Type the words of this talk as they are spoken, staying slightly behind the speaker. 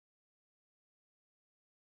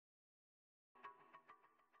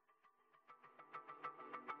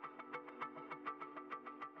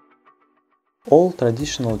All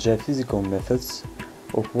traditional geophysical methods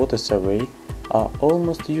of water survey are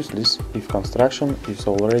almost useless if construction is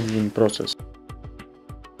already in process.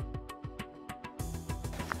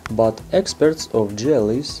 But experts of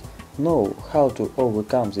GEOLISS know how to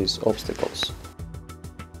overcome these obstacles.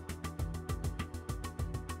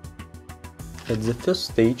 At the first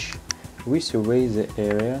stage, we survey the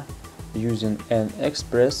area using an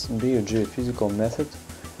express bio-geophysical method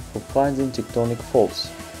for finding tectonic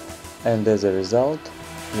faults, and as a result,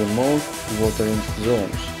 remote watering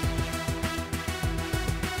zones.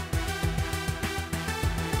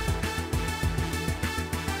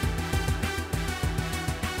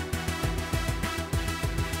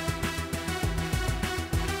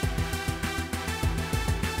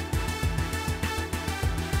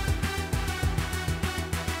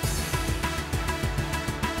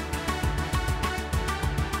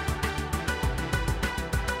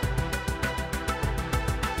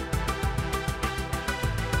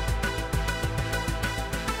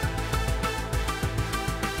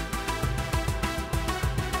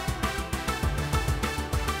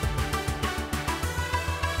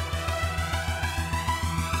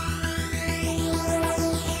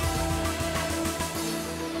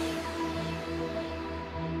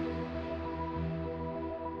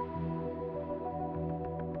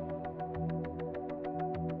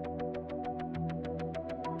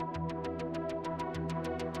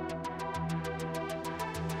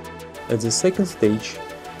 At the second stage,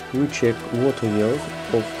 we check water yield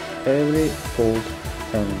of every fault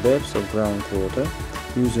and depth of groundwater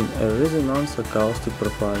using a resonance acoustic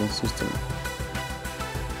profiling system.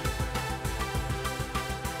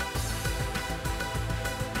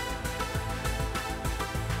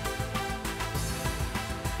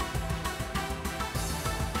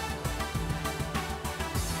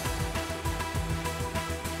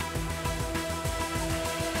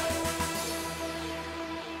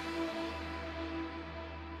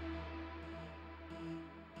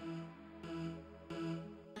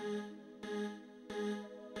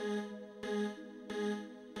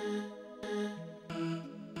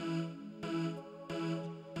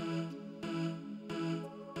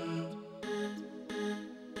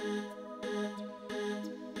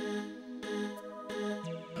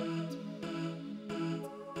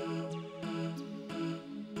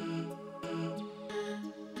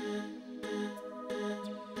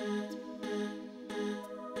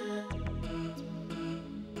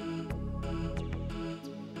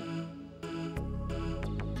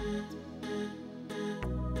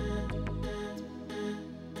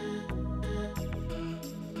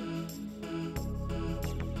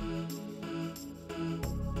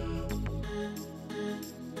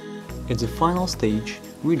 At the final stage,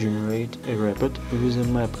 we generate a report with a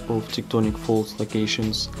map of tectonic fault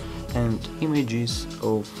locations and images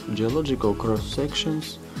of geological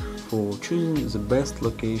cross-sections for choosing the best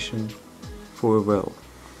location for a well.